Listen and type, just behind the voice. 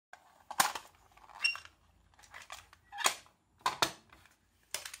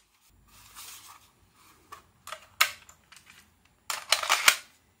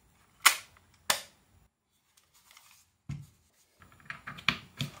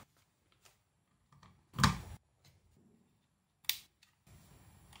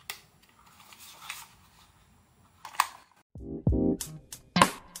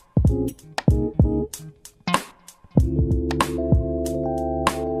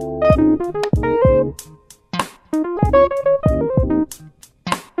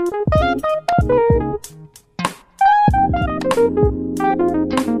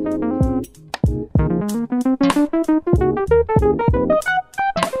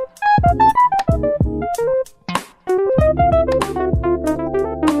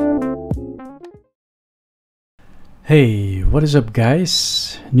Hey, what is up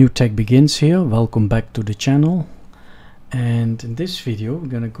guys? New Tech Begins here. Welcome back to the channel. And in this video we're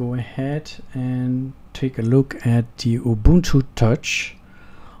gonna go ahead and take a look at the Ubuntu Touch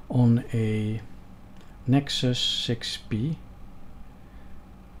on a Nexus 6P.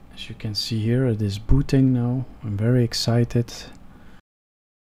 As you can see here, it is booting now. I'm very excited.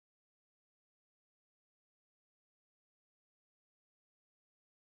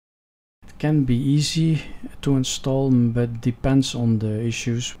 Can be easy to install, but depends on the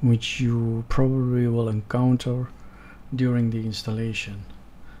issues which you probably will encounter during the installation.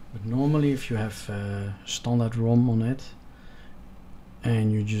 But normally if you have a standard ROM on it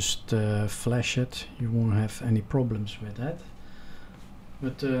and you just flash it, you won't have any problems with that.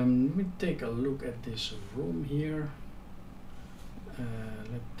 But let me take a look at this ROM here.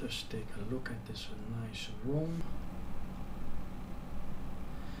 Let us take a look at this nice ROM.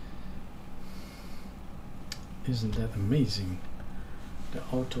 Isn't that amazing? The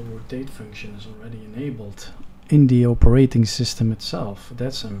auto rotate function is already enabled in the operating system itself.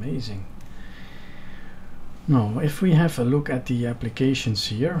 That's amazing. Now if we have a look at the applications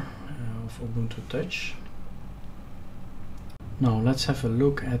here of Ubuntu Touch. Now let's have a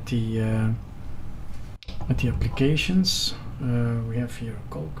look at the applications. We have here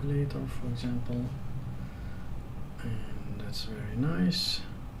a calculator, for example, and that's very nice.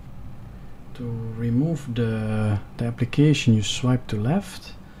 To remove the application, you swipe to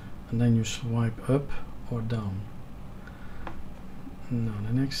left and then you swipe up or down. Now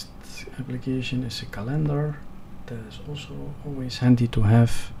the next application is a calendar. That is also always handy to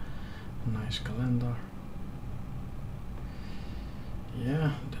have a nice calendar.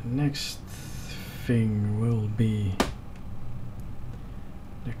 Yeah, the next thing will be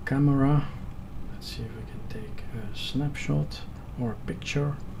the camera. Let's see if we can take a snapshot or a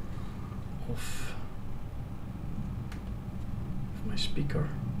picture of my speaker.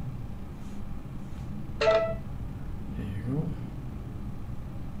 There you go.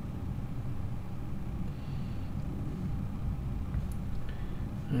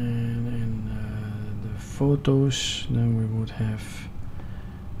 And in the photos, then we would have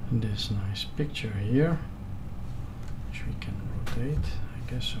this nice picture here, which we can rotate, I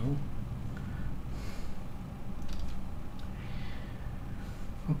guess so.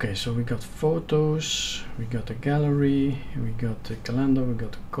 Okay, so we got photos, we got a gallery, we got the calendar, we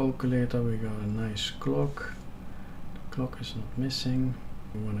got a calculator, we got a nice clock. The clock is not missing.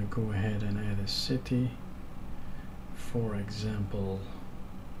 We want to go ahead and add a city. For example,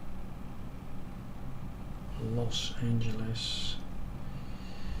 Los Angeles.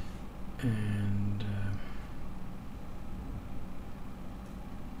 And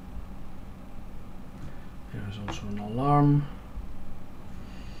there's also an alarm.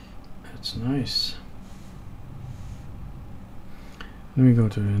 That's nice. Then we go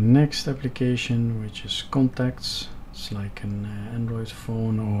to the next application, which is contacts. It's like an Android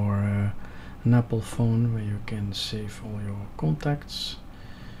phone or an Apple phone where you can save all your contacts.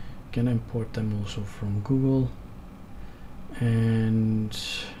 You can import them also from Google. And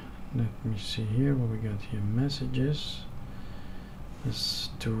let me see here what we got here. Messages. This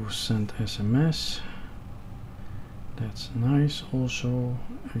to send SMS. That's nice. Also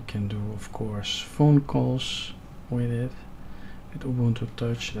we can do, of course, phone calls with it, with Ubuntu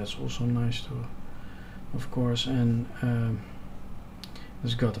Touch. That's also nice too, of course. And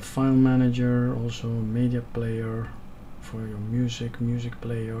it's got a file manager, also a media player for your music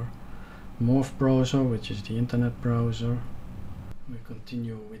player, Morph browser, which is the internet browser. We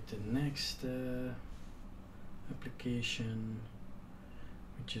continue with the next application,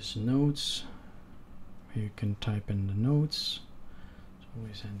 which is Notes. You can type in the notes. It's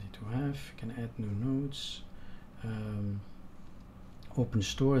always handy to have. You can add new notes. Open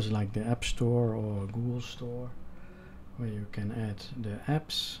stores like the App Store or Google Store, where you can add the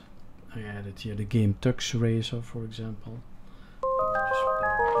apps. I added here the game Tux Racer, for example. Let me just play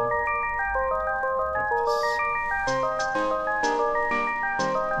it again. Practice.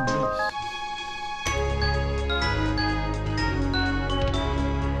 Nice.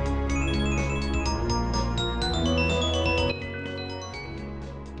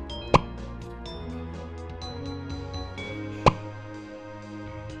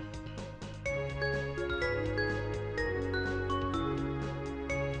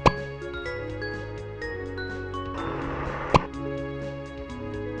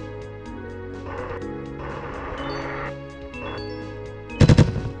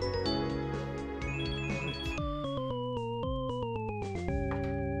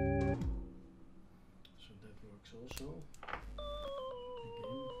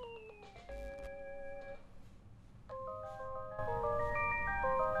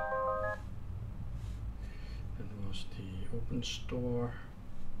 phone store.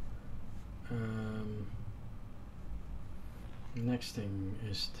 Next thing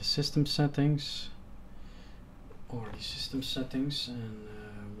is the system settings, or the system settings, and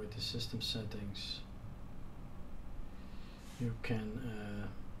with the system settings you can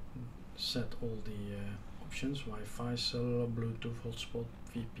set all the options: Wi-Fi, cellular, Bluetooth, hotspot,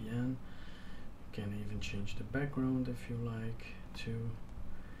 VPN. You can even change the background if you like to.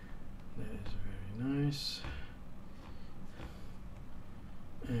 That is very nice.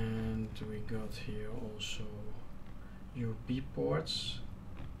 And we got here also Ubports.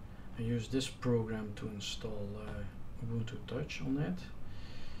 I use this program to install Ubuntu Touch on it.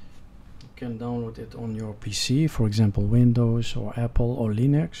 You can download it on your PC, for example Windows or Apple or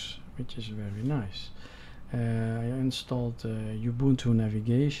Linux, which is very nice. I installed Ubuntu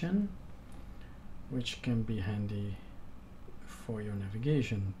Navigation, which can be handy for your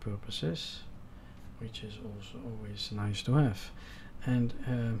navigation purposes, which is also always nice to have. And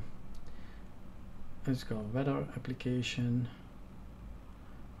let's go weather application.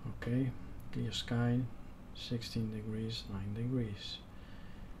 Okay, clear sky, 16 degrees, 9 degrees.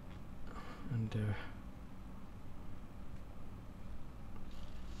 And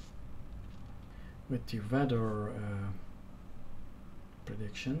with the weather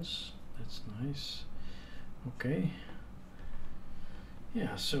predictions, that's nice. Okay,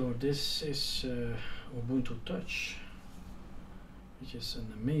 yeah, so this is Ubuntu Touch, which is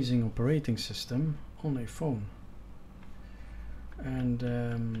an amazing operating system on a phone. And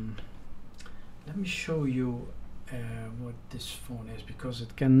let me show you what this phone is, because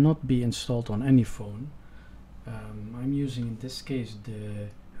it cannot be installed on any phone. I'm using in this case the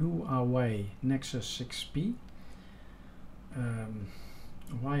Huawei Nexus 6P.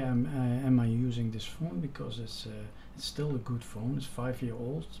 Why am I using this phone? Because it's still a good phone. It's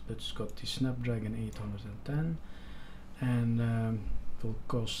 5-year-old, but it's got the Snapdragon 810, and it will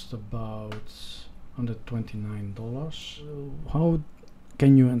cost about $129. How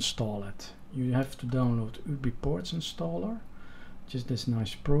can you install it? You have to download Ubports installer, which is this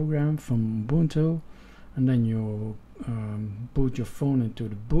nice program from Ubuntu, and then you boot your phone into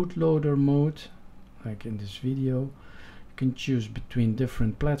the bootloader mode, like in this video. You can choose between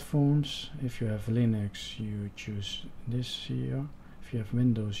different platforms. If you have Linux, you choose this here. If you have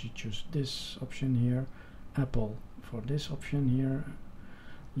Windows, you choose this option here. Apple for this option here.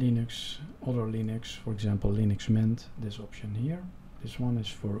 Linux, other Linux, for example Linux Mint, this option here. This one is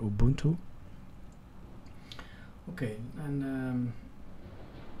for Ubuntu. Okay, and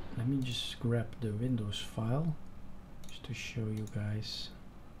let me just grab the Windows file just to show you guys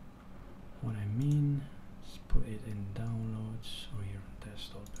what I mean. Let's put it in downloads, or here on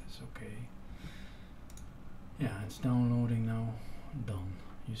desktop. That's okay. Yeah, it's downloading now. Done.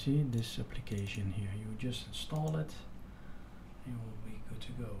 You see this application here, you just install it and it will be good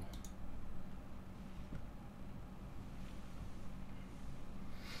to go.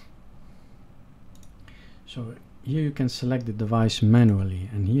 So here you can select the device manually,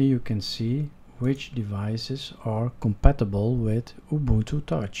 and here you can see which devices are compatible with Ubuntu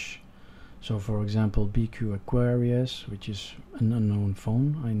Touch. So for example BQ Aquaris, which is an unknown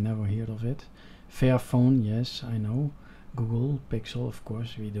phone, I never heard of it. Fairphone, yes, I know. Google Pixel, of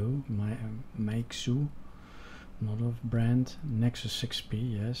course we do. Meizu, another brand. Nexus 6P,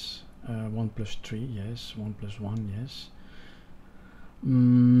 yes. OnePlus 3, yes. OnePlus One, yes.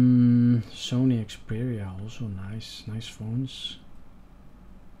 Sony Xperia, also nice phones.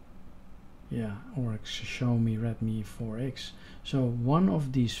 Yeah, or Xiaomi Redmi 4X. So one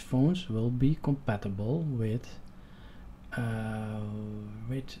of these phones will be compatible with the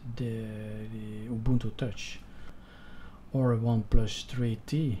Ubuntu Touch, or a OnePlus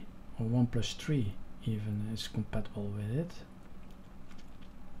 3T, or OnePlus 3 even is compatible with it.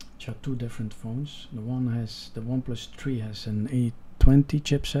 Which are two different phones. The OnePlus 3 has an A20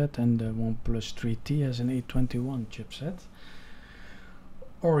 chipset, and the OnePlus 3T has an A21 chipset.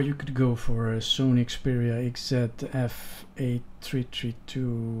 Or you could go for a Sony Xperia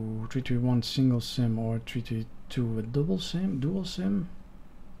XZ-F8332 single SIM, or 332 with dual SIM,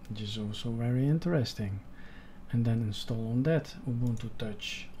 which is also very interesting. And then install on that Ubuntu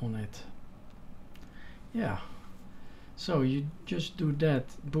Touch on it. Yeah, so you just do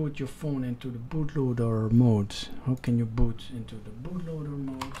that, boot your phone into the bootloader mode. How can you boot into the bootloader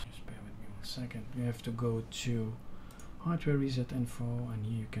mode? Just bear with me 1 second. You have to go to hardware reset info, and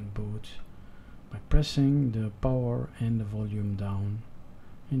here you can boot by pressing the power and the volume down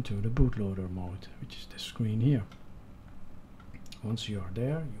into the bootloader mode, which is this screen here. Once you are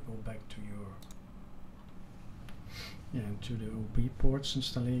there, you go back to your to the Ubports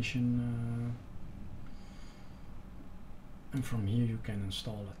installation and from here you can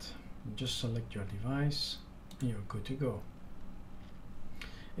install it. Just select your device and you're good to go.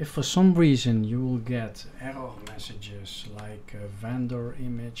 If for some reason you will get error messages like vendor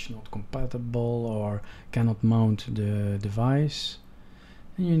image not compatible or cannot mount the device,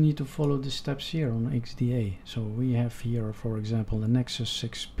 then you need to follow the steps here on XDA. So we have here, for example, the Nexus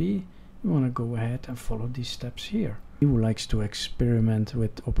 6P. You want to go ahead and follow these steps here. Who likes to experiment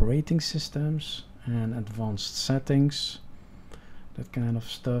with operating systems and advanced settings, that kind of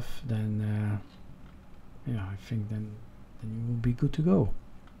stuff, then yeah, I think then you will be good to go.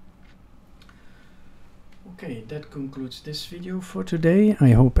 Okay, that concludes this video for today.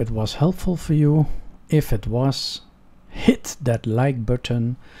 I hope it was helpful for you. If it was, hit that like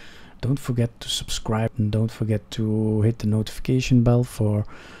button. Don't forget to subscribe and don't forget to hit the notification bell for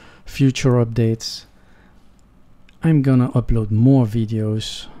future updates. I'm gonna upload more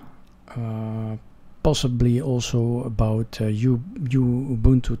videos, possibly also about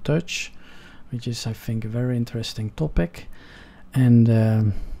Ubuntu Touch, which is, I think, a very interesting topic.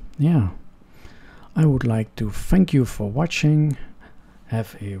 And yeah, I would like to thank you for watching.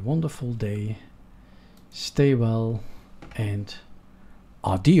 Have a wonderful day, stay well, and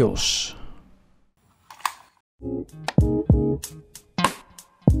adios.